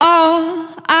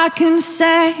I can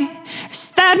say is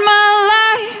that my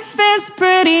life is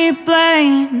pretty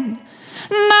plain,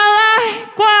 and I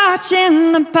like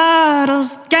watching the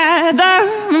puddles gather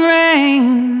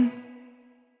rain.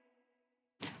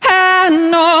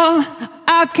 And all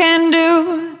I can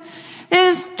do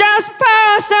is just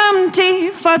pour some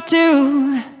tea for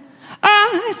two.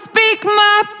 I speak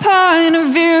my point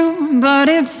of view, but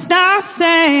it's not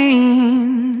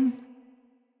sane.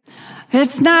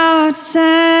 It's not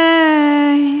sane.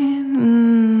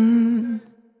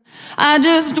 I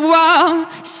just want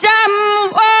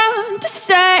someone to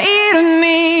say to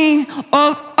me,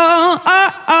 oh, oh,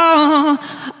 oh, oh,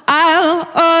 I'll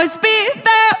always be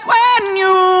there when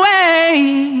you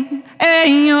wait.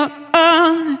 Hey, oh,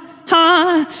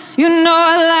 oh, you know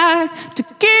I like to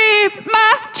keep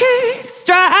my cheeks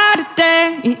dry today.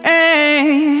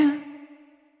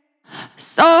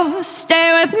 So stay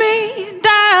with me and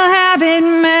I'll have it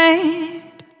made.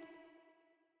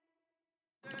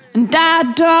 And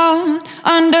I don't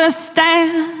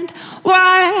understand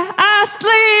why I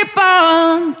sleep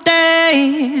all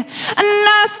day, and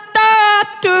I start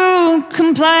to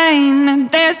complain that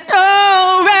there's no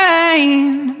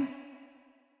rain.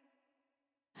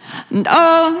 And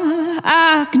all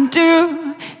I can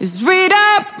do is read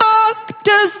a book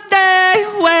to stay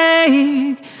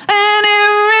awake, and it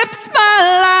rips my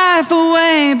life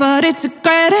away, but it's a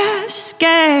great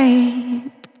escape.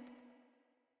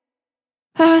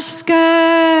 Escape.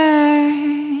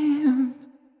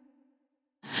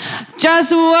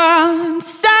 Just want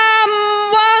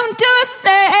someone to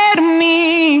say to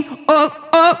me, oh,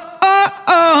 oh, oh,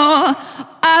 oh,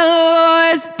 I'll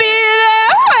always be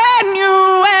there when you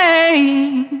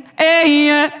wait. Hey,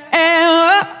 yeah,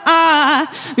 oh,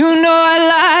 you know I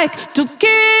like to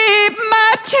keep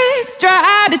my cheeks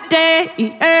dry today.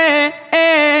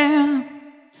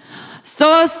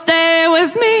 So stay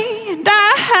with me and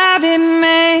I have it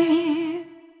made.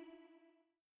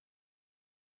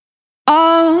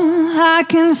 All I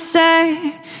can say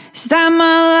is that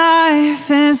my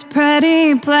life is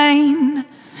pretty plain.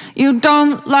 You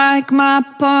don't like my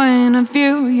point of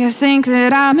view, you think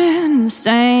that I'm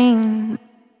insane.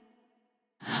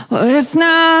 Well, it's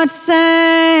not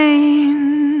sane.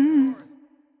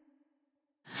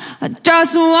 I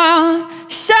just want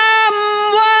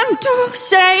someone to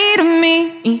say to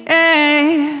me,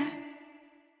 yeah,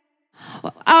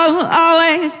 well, I'll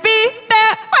always be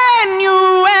there when you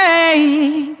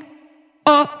wake.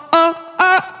 Oh, oh,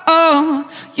 oh, oh,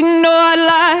 you know I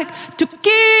like to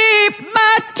keep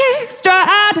my cheeks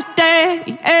dry today,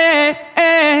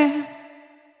 yeah.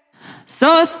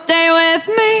 So stay with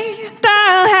me and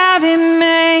I'll have it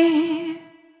made.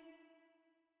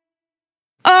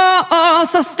 Oh, oh,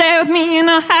 so stay with me and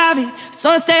I'll have it.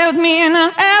 So stay with me and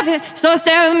I'll have it. So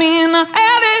stay with me and I'll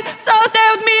have it.